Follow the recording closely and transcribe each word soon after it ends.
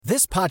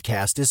This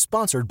podcast is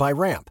sponsored by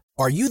Ramp.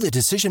 Are you the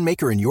decision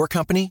maker in your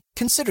company?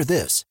 Consider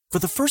this. For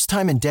the first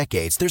time in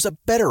decades, there's a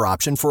better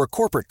option for a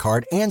corporate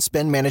card and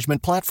spend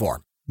management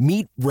platform.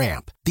 Meet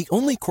Ramp, the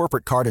only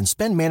corporate card and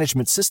spend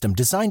management system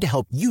designed to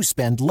help you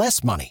spend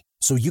less money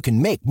so you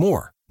can make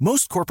more.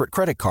 Most corporate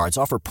credit cards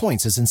offer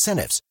points as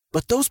incentives,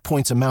 but those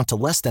points amount to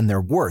less than their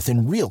worth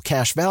in real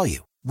cash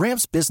value.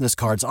 Ramp's business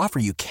cards offer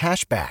you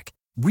cash back,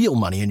 real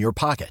money in your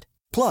pocket.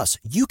 Plus,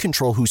 you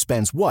control who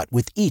spends what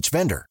with each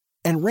vendor.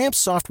 And Ramp's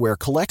software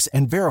collects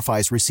and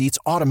verifies receipts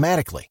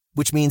automatically,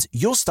 which means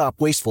you'll stop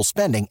wasteful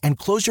spending and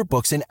close your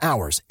books in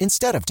hours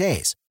instead of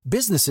days.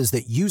 Businesses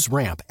that use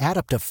Ramp add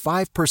up to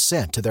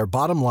 5% to their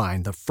bottom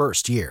line the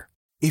first year.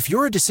 If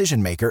you're a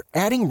decision maker,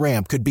 adding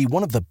Ramp could be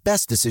one of the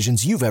best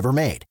decisions you've ever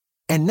made.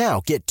 And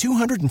now get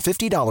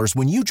 $250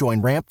 when you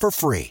join Ramp for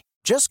free.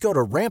 Just go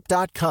to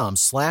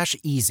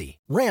ramp.com/easy.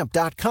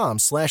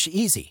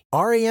 Ramp.com/easy.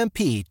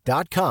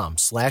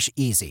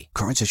 RAMP.com/easy.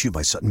 Cards issued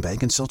by Sutton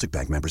Bank and Celtic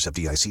Bank, members of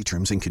FDIC.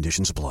 Terms and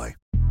conditions apply.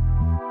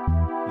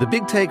 The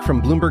Big Take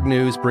from Bloomberg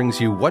News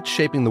brings you what's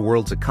shaping the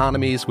world's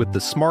economies with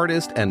the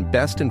smartest and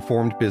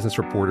best-informed business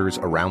reporters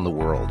around the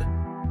world.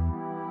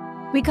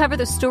 We cover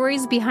the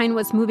stories behind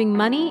what's moving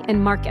money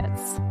and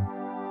markets,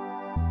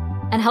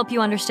 and help you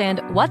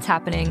understand what's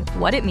happening,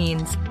 what it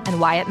means,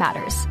 and why it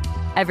matters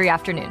every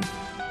afternoon.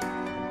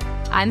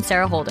 I'm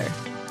Sarah Holder.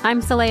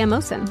 I'm Saleha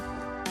Mohsin.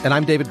 And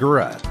I'm David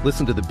Gura.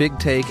 Listen to The Big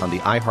Take on the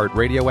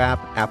iHeartRadio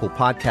app, Apple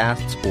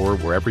Podcasts, or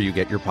wherever you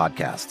get your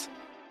podcasts.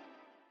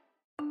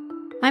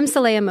 I'm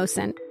Saleha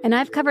Mohsin, and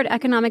I've covered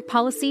economic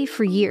policy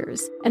for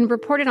years and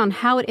reported on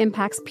how it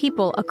impacts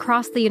people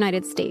across the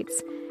United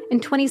States.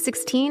 In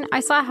 2016, I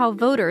saw how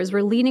voters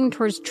were leaning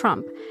towards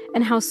Trump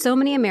and how so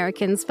many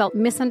Americans felt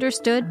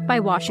misunderstood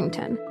by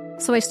Washington.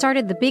 So I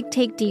started The Big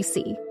Take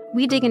DC.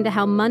 We dig into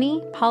how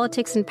money,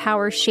 politics, and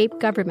power shape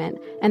government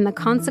and the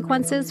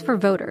consequences for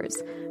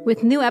voters.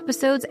 With new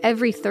episodes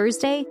every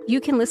Thursday,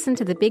 you can listen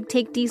to The Big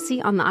Take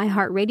DC on the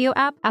iHeartRadio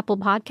app, Apple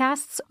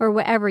Podcasts, or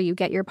wherever you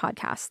get your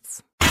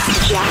podcasts.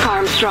 Jack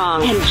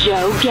Armstrong and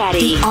Joe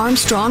Getty. The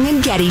Armstrong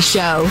and Getty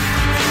Show.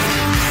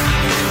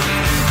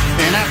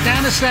 In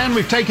Afghanistan,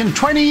 we've taken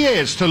 20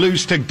 years to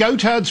lose to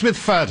goat herds with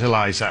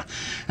fertilizer.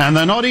 And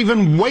they're not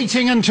even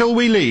waiting until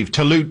we leave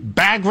to loot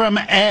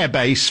Bagram Air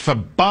Base for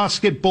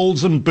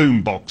basketballs and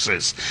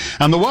boomboxes.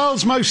 And the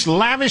world's most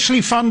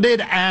lavishly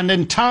funded and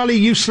entirely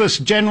useless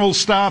general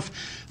staff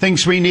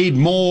thinks we need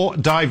more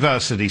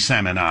diversity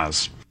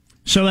seminars.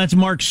 So that's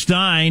Mark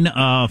Stein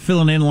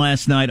filling in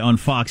last night on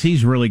Fox.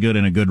 He's really good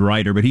and a good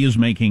writer, but he is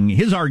making,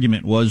 his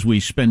argument was we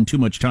spend too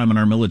much time in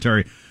our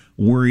military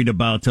worried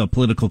about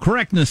political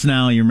correctness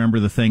now. You remember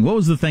the thing, what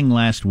was the thing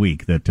last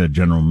week that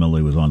General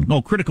Milley was on?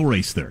 Oh, critical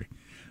race theory.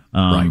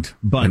 Right.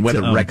 But, and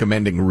whether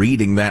recommending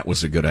reading that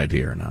was a good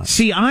idea or not.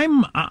 See,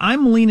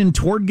 I'm leaning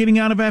toward getting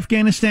out of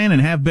Afghanistan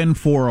and have been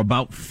for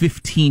about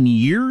 15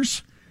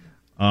 years.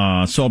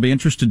 So I'll be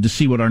interested to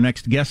see what our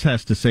next guest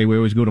has to say. We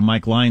always go to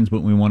Mike Lyons,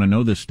 but we want to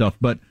know this stuff.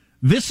 But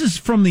this is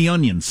from The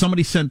Onion.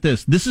 Somebody sent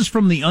this. This is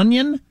from The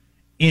Onion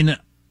in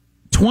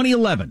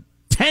 2011,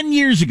 10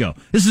 years ago.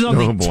 This is on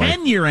the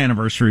 10-year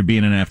anniversary of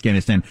being in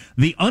Afghanistan.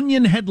 The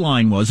Onion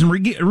headline was, and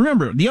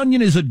remember, The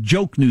Onion is a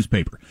joke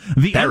newspaper.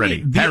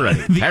 Parody.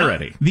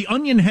 The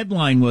Onion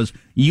headline was,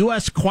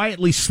 U.S.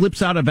 quietly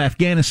slips out of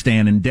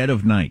Afghanistan in dead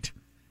of night.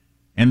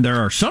 And there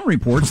are some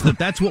reports that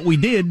that's what we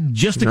did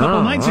just a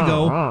couple nights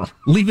ago,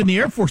 leaving the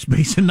Air Force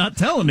Base and not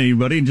telling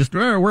anybody and just,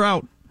 we're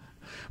out.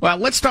 Well,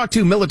 let's talk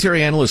to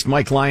military analyst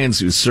Mike Lyons,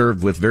 who's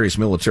served with various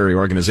military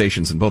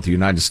organizations in both the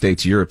United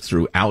States, Europe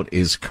throughout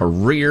his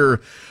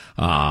career.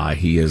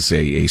 He is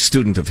a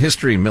student of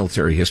history,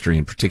 military history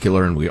in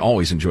particular, and we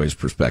always enjoy his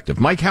perspective.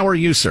 Mike, how are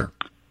you, sir?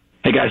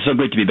 Hey, guys, so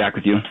great to be back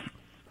with you.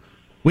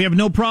 We have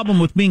no problem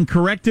with being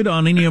corrected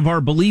on any of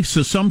our beliefs,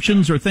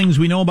 assumptions, or things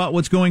we know about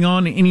what's going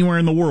on anywhere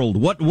in the world.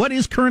 What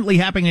is currently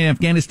happening in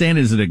Afghanistan?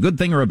 Is it a good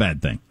thing or a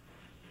bad thing?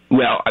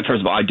 Well,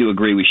 first of all, I do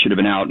agree we should have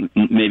been out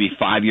maybe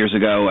 5 years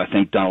ago. I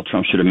think Donald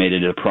Trump should have made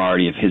it a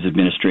priority of his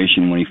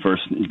administration when he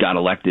first got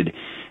elected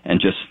and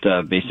just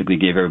basically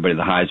gave everybody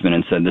the Heisman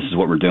and said, this is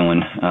what we're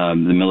doing.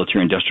 The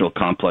military-industrial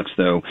complex,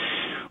 though,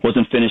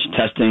 wasn't finished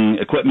testing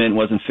equipment,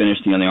 wasn't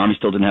finished. The Army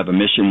still didn't have a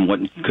mission,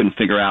 couldn't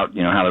figure out,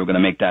 how they were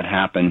going to make that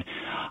happen.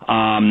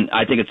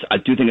 I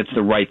do think it's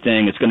the right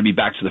thing. It's going to be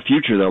back to the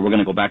future, though. We're going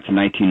to go back to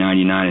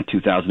 1999 and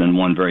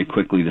 2001 very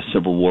quickly. The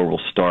Civil War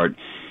will start.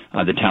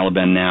 The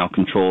Taliban now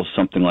controls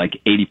something like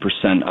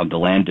 80% of the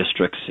land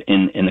districts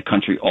in the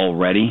country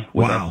already,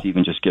 without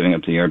even just giving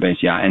up the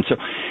airbase. Yeah, and so,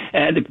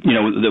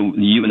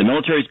 the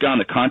military's gone,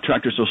 the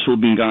contractors are still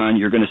being gone.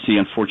 You're going to see,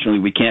 unfortunately,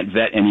 we can't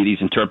vet any of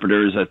these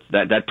interpreters.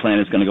 That plan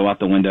is going to go out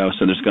the window.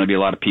 So there's going to be a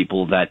lot of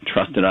people that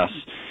trusted us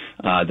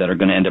that are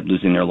going to end up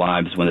losing their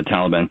lives when the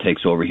Taliban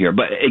takes over here.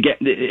 But again,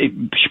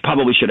 it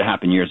probably should have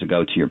happened years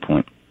ago, to your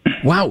point.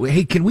 Wow.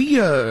 Hey, can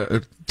we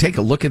take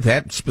a look at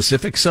that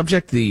specific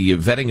subject, the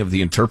vetting of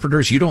the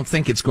interpreters? You don't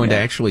think it's going to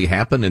actually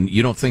happen, and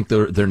you don't think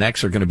their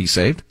necks are going to be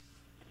saved?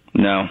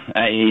 No,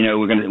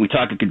 we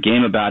talk a good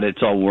game about it.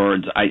 It's all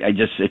words.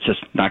 It's just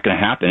not going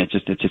to happen. It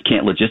just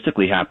can't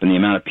logistically happen. The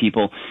amount of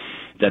people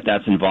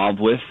that's involved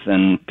with,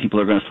 and people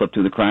are going to slip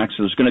through the cracks.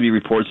 So there's going to be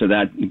reports of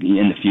that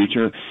in the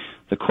future.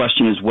 The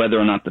question is whether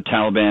or not the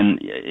Taliban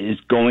is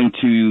going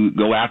to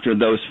go after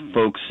those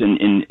folks.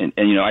 And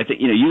I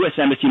think, U.S.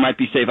 Embassy might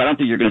be safe. I don't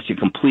think you're going to see a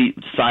complete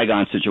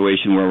Saigon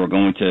situation where we're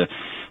going to,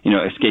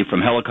 escape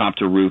from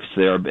helicopter roofs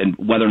there, and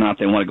whether or not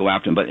they want to go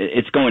after them. But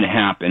it's going to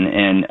happen.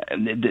 And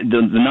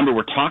the number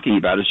we're talking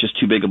about is just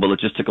too big of a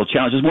logistical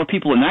challenge. There's more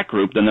people in that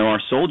group than there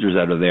are soldiers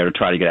that are there to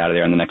try to get out of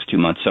there in the next 2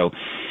 months.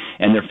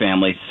 And their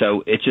families.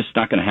 So it's just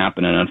not going to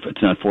happen. And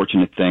it's an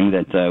unfortunate thing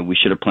that we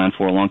should have planned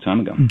for a long time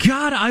ago.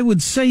 God, I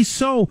would say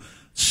so.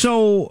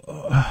 So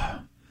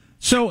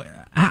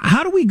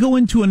how do we go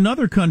into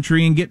another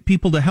country and get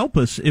people to help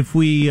us if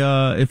we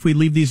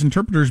leave these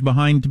interpreters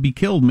behind to be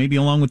killed, maybe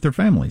along with their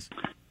families?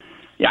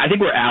 Yeah, I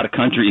think we're out of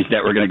countries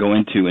that we're going to go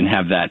into and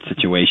have that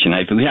situation.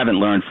 If we haven't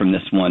learned from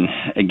this one,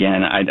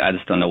 again, I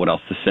just don't know what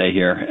else to say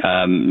here.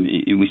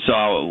 We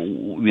saw,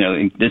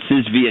 this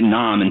is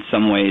Vietnam in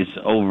some ways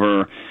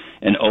over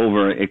and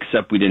over,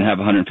 except we didn't have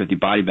 150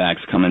 body bags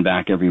coming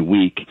back every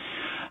week.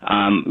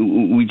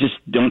 We just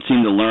don't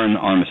seem to learn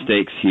our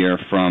mistakes here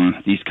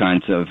from these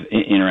kinds of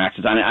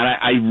interactions.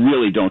 I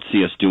really don't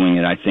see us doing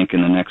it, I think,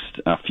 in the next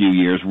few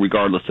years,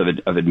 regardless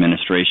of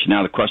administration.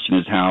 Now, the question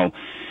is how,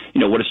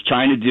 what does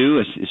China do?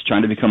 Is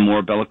China become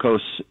more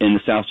bellicose in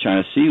the South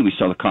China Sea? We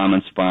saw the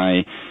comments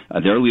by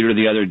their leader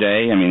the other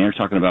day. I mean, they're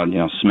talking about,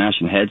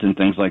 smashing heads and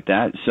things like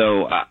that.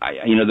 So,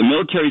 the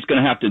military is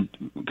going to have to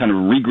kind of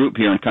regroup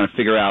here and kind of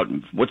figure out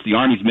what's the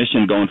Army's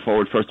mission going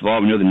forward. First of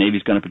all, we know the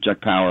Navy's going to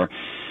project power.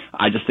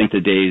 I just think the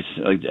days,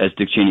 as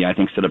Dick Cheney, I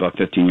think, said about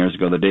 15 years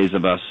ago, the days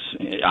of us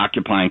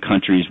occupying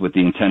countries with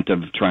the intent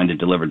of trying to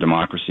deliver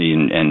democracy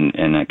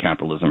and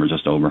capitalism are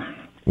just over.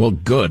 Well,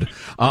 good.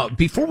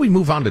 Before we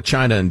move on to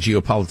China and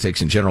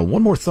geopolitics in general,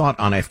 one more thought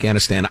on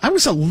Afghanistan. I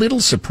was a little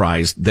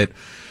surprised that,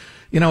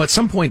 at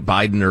some point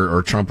Biden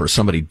or Trump or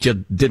somebody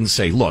didn't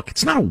say, look,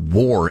 it's not a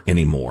war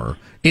anymore.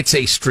 It's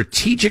a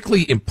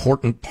strategically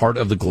important part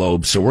of the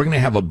globe, so we're going to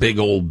have a big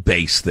old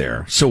base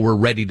there, so we're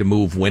ready to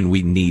move when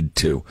we need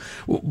to.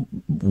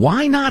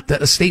 Why not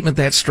a statement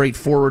that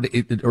straightforward,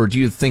 or do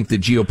you think the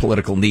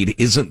geopolitical need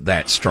isn't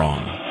that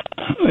strong?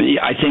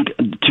 I think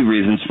two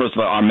reasons. First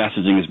of all, our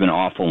messaging has been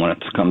awful when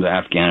it's come to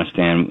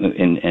Afghanistan,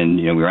 and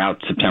we were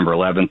out September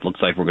 11th.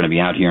 Looks like we're going to be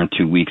out here in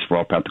 2 weeks for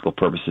all practical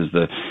purposes.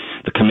 The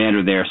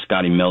commander there,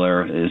 Scotty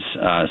Miller, is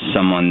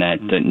someone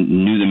that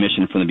knew the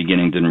mission from the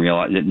beginning,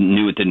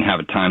 knew it didn't have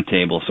a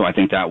timetable. So I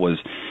think that was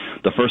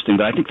the first thing.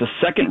 But I think the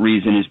second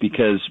reason is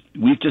because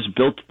we've just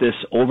built this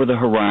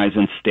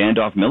over-the-horizon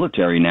standoff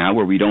military now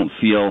where we don't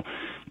feel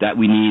that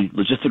we need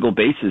logistical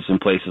bases in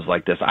places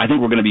like this. I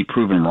think we're going to be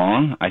proven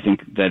wrong. I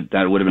think that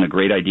would have been a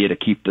great idea to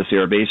keep this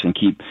air base and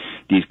keep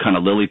these kind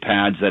of lily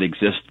pads that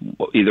exist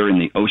either in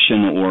the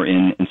ocean or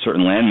in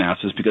certain land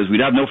masses, because we'd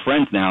have no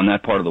friends now in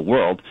that part of the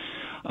world.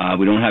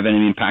 We don't have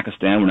any in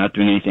Pakistan. We're not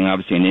doing anything,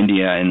 obviously, in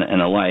India and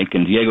the like.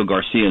 And Diego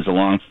Garcia is a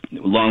long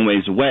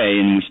ways away,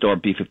 and we still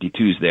have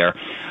B-52s there.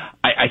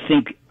 I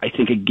think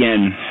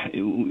again,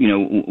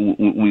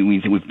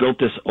 we've built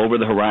this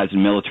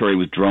over-the-horizon military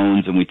with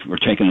drones, and we're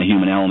taking the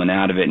human element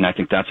out of it, and I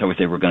think that's how we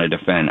say we're going to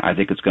defend. I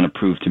think it's going to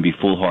prove to be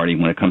foolhardy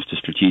when it comes to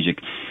strategic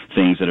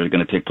things that are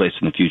going to take place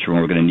in the future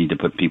when we're going to need to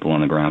put people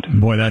on the ground.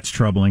 Boy, that's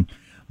troubling.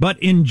 But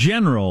in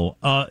general,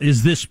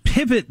 is this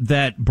pivot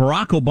that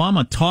Barack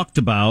Obama talked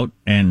about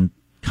and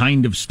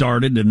kind of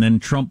started, and then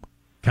Trump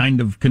kind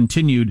of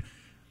continued,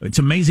 it's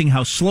amazing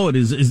how slow it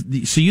is.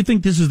 So you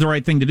think this is the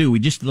right thing to do?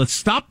 Let's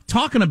stop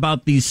talking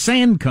about these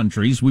sand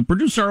countries. We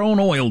produce our own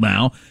oil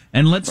now,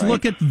 and let's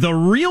look at the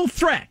real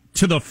threat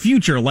to the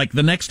future, like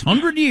the next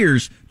 100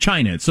 years,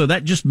 China. So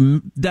that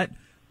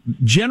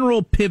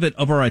general pivot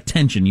of our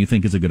attention, you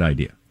think is a good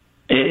idea?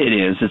 It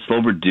is. It's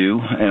overdue,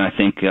 and I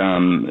think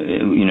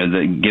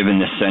given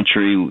this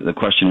century, the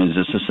question is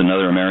this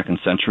another American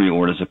century,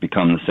 or does it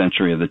become the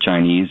century of the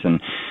Chinese and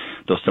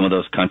some of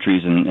those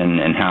countries,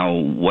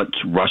 and what's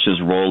Russia's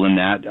role in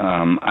that?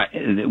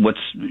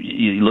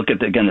 You look at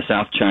the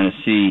South China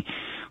Sea.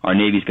 Our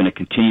Navy's going to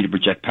continue to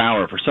project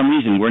power. For some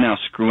reason, we're now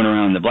screwing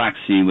around in the Black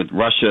Sea with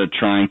Russia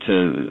trying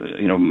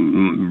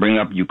to, bring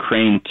up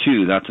Ukraine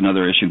too. That's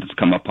another issue that's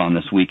come up on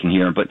this week in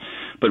here. But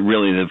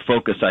really, the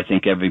focus, I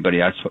think,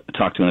 everybody I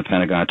talked to in the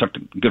Pentagon. I talked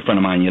to a good friend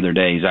of mine the other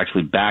day. He's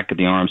actually back at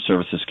the Armed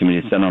Services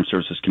Committee, the Senate Armed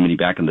Services Committee,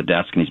 back in the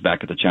desk, and he's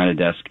back at the China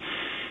desk.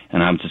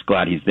 And I'm just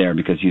glad he's there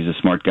because he's a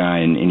smart guy,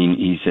 and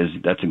he says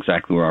that's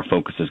exactly where our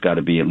focus has got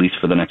to be, at least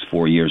for the next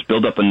 4 years.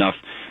 Build up enough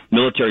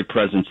military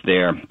presence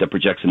there that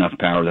projects enough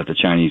power that the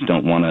Chinese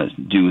don't want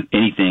to do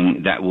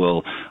anything that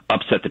will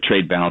upset the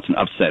trade balance and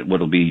upset what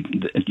will be,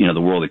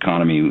 the world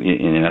economy,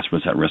 and that's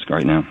what's at risk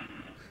right now.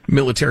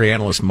 Military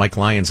analyst Mike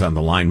Lyons on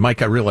the line.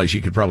 Mike, I realize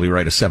you could probably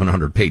write a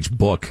 700-page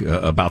book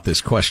about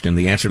this question,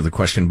 the answer to the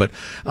question, but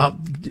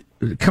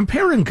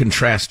compare and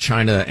contrast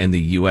China and the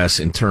U.S.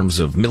 in terms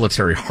of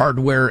military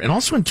hardware and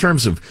also in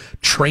terms of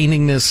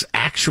trainingness,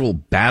 actual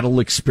battle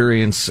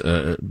experience,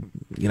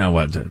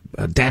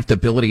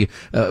 adaptability.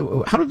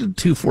 How did the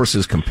two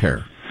forces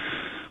compare?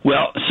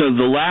 Well, so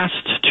the last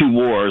two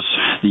wars,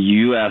 the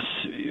U.S.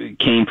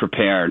 came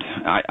prepared,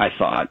 I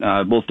thought,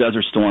 both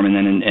Desert Storm and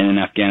then in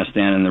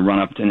Afghanistan and the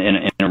run-up in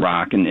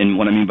Iraq. And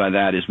what I mean by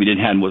that is we did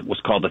have what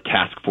was called the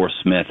Task Force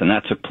Smith, and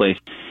that took place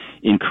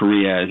in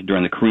Korea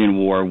during the Korean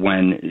War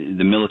when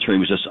the military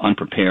was just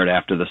unprepared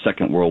after the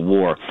Second World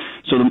War.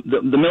 So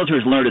the military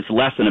has learned its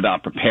lesson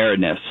about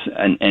preparedness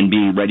and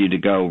being ready to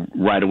go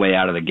right away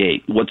out of the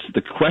gate.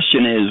 The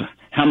question is,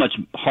 how much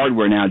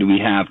hardware now do we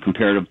have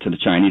comparative to the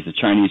Chinese? The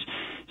Chinese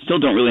still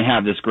don't really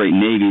have this great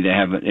Navy. They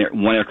have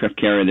one aircraft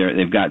carrier.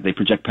 They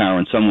project power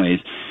in some ways,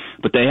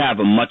 but they have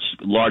a much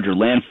larger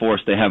land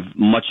force. They have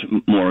much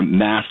more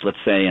mass,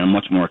 let's say, and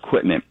much more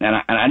equipment. And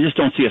I just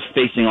don't see us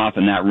facing off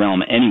in that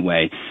realm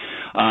anyway.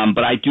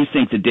 But I do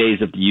think the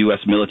days of the U.S.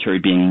 military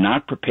being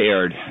not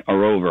prepared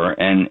are over,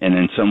 and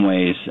in some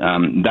ways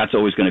that's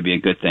always going to be a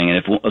good thing. And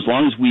as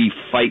long as we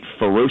fight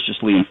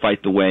ferociously and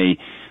fight the way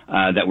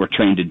that we're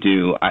trained to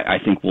do, I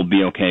think we'll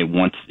be okay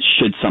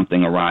should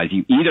something arise,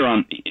 either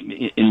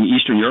in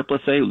Eastern Europe,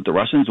 let's say, with the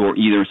Russians, or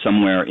either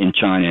somewhere in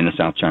China, in the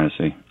South China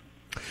Sea.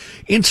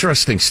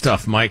 Interesting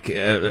stuff, Mike.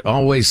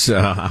 Always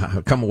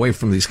come away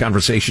from these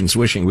conversations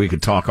wishing we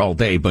could talk all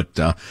day, but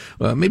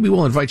maybe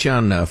we'll invite you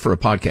on for a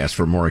podcast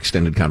for a more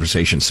extended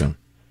conversation soon.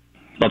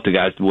 Love to,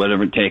 guys.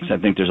 Whatever it takes. I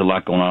think there's a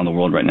lot going on in the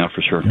world right now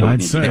for sure.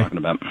 I'd say. Talking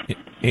about.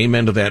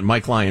 Amen to that.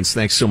 Mike Lyons,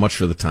 thanks so much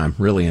for the time.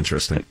 Really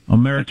interesting.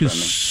 America's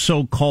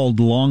so-called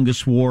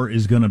longest war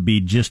is going to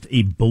be just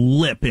a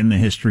blip in the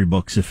history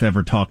books, if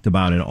ever talked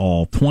about at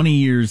all. 20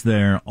 years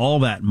there, all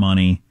that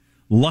money.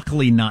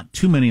 Luckily, not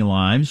too many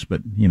lives,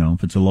 but,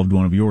 if it's a loved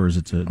one of yours,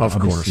 it's a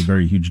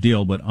very huge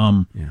deal. But,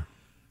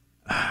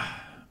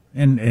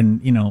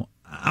 and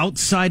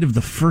outside of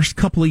the first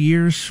couple of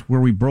years where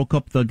we broke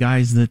up the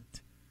guys that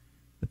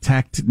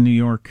attacked New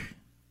York,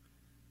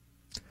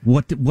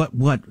 what,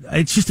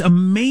 it's just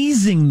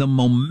amazing the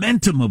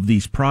momentum of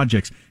these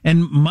projects.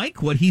 And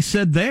Mike, what he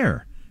said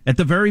there at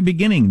the very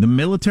beginning, the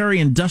military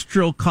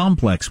industrial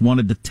complex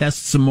wanted to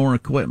test some more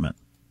equipment.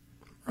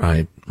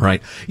 Right.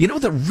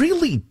 The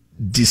really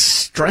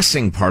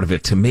distressing part of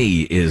it to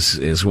me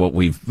is what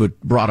we've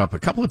brought up a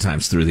couple of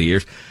times through the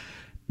years.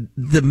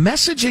 The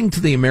messaging to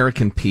the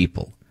American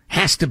people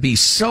has to be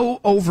so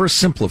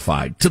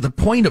oversimplified to the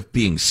point of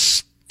being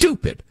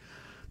stupid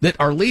that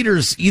our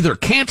leaders either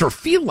can't or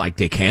feel like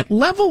they can't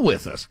level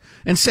with us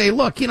and say,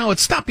 look, it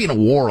stopped being a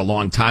war a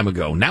long time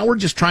ago. Now we're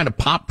just trying to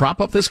prop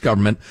up this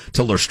government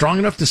till they're strong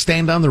enough to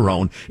stand on their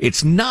own.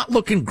 It's not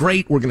looking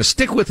great. We're going to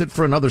stick with it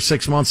for another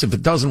 6 months. If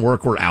it doesn't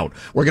work, we're out.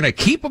 We're going to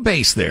keep a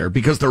base there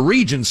because the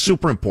region's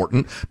super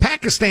important.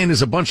 Pakistan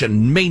is a bunch of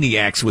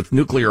maniacs with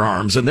nuclear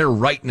arms, and they're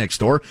right next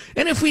door.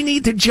 And if we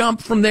need to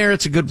jump from there,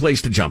 it's a good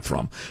place to jump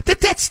from.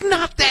 That's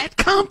not that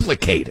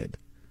complicated.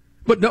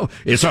 But no,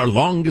 it's our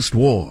longest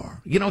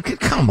war.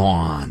 Come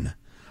on.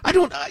 I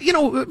don't,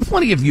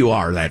 plenty of you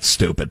are that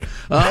stupid.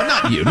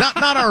 Not you, not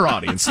our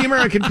audience, the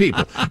American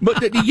people.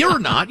 But you're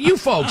not. You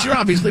folks, you're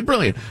obviously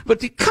brilliant.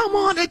 But come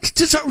on,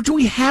 do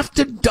we have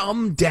to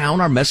dumb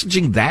down our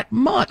messaging that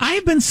much?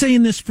 I've been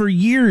saying this for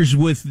years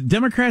with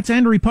Democrats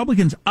and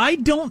Republicans. I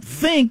don't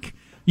think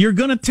you're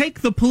going to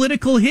take the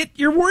political hit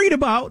you're worried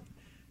about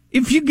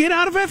if you get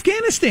out of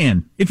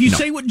Afghanistan. If you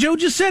say what Joe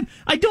just said,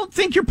 I don't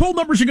think your poll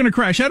numbers are going to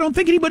crash. I don't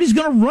think anybody's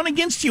going to run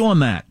against you on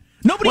that.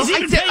 Nobody's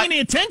even paying any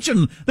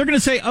attention. They're going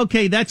to say,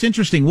 okay, that's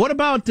interesting. What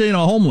about,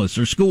 homeless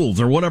or schools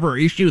or whatever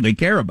issue they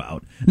care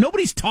about?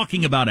 Nobody's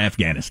talking about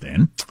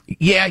Afghanistan.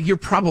 Yeah, you're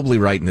probably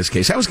right in this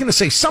case. I was going to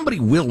say somebody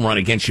will run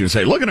against you and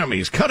say, look at him,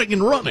 he's cutting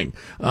and running.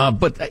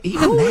 But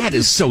even that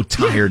is so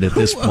tired at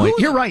this point.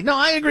 You're right. No,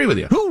 I agree with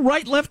you. Who,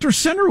 right, left, or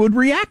center, would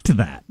react to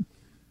that?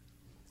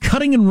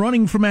 Cutting and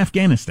running from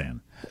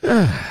Afghanistan.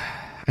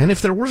 And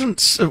if there weren't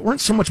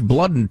so much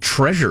blood and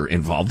treasure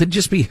involved, it'd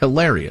just be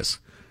hilarious.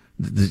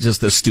 Just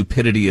the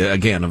stupidity,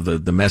 again, of the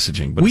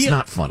messaging. But it's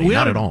not funny,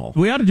 not at all.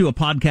 We ought to do a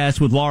podcast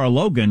with Laura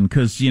Logan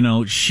because,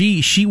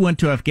 she went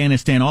to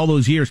Afghanistan all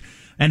those years,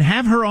 and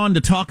have her on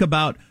to talk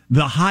about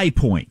the high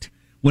point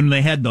when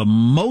they had the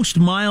most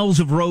miles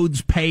of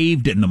roads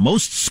paved and the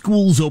most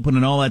schools open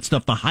and all that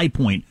stuff, the high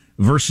point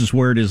versus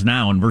where it is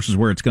now and versus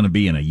where it's going to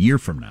be in a year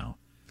from now.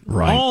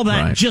 Right, all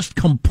that just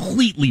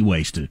completely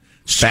wasted.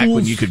 Back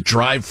when you could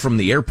drive from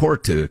the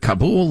airport to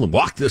Kabul and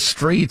walk the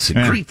streets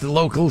and greet the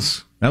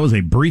locals. That was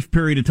a brief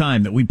period of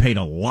time that we paid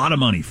a lot of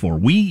money for.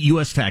 We,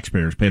 U.S.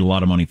 taxpayers, paid a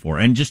lot of money for.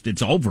 And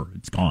it's over.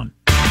 It's gone.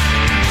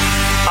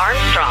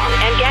 Armstrong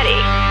and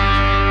Getty.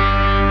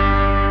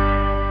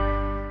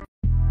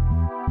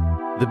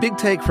 The Big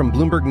Take from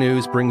Bloomberg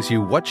News brings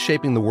you what's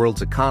shaping the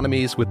world's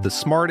economies with the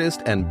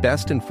smartest and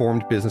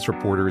best-informed business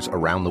reporters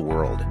around the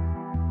world.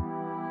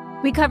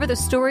 We cover the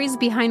stories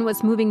behind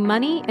what's moving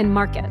money and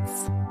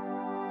markets,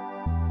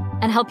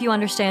 and help you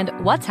understand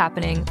what's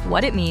happening,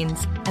 what it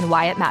means, and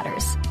why it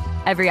matters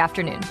every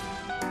afternoon.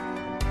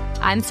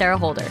 I'm Sarah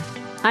Holder.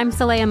 I'm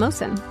Saleha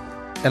Mohsin.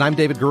 And I'm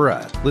David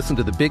Gura. Listen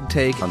to The Big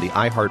Take on the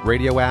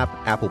iHeartRadio app,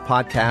 Apple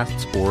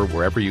Podcasts, or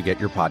wherever you get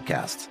your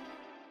podcasts.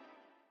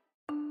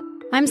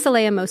 I'm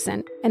Saleha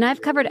Mohsin, and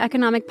I've covered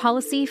economic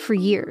policy for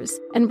years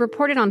and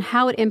reported on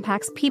how it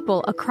impacts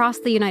people across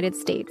the United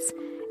States.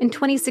 In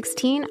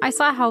 2016, I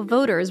saw how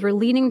voters were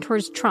leaning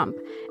towards Trump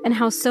and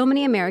how so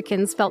many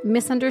Americans felt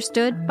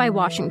misunderstood by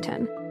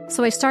Washington.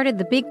 So I started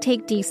The Big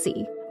Take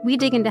DC. We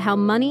dig into how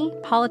money,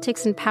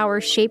 politics, and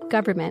power shape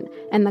government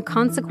and the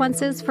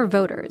consequences for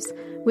voters.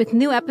 With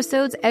new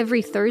episodes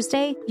every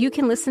Thursday, you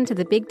can listen to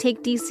The Big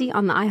Take DC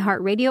on the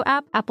iHeartRadio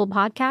app, Apple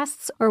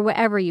Podcasts, or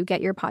wherever you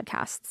get your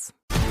podcasts.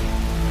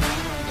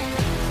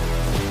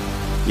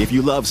 If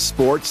you love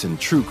sports and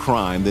true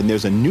crime, then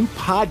there's a new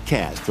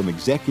podcast from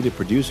executive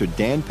producer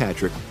Dan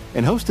Patrick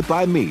and hosted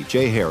by me,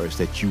 Jay Harris,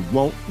 that you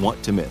won't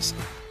want to miss.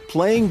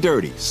 Playing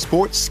Dirty: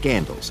 Sports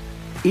Scandals.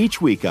 Each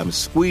week, I'm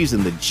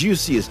squeezing the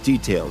juiciest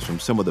details from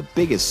some of the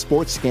biggest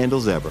sports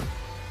scandals ever.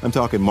 I'm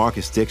talking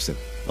Marcus Dixon,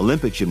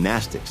 Olympic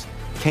gymnastics,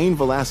 Cain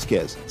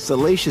Velasquez,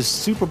 salacious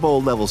Super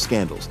Bowl-level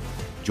scandals.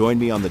 Join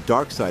me on the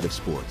dark side of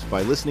sports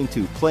by listening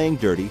to Playing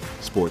Dirty: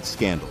 Sports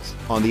Scandals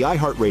on the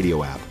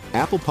iHeartRadio app,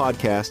 Apple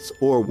Podcasts,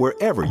 or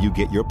wherever you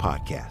get your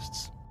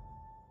podcasts.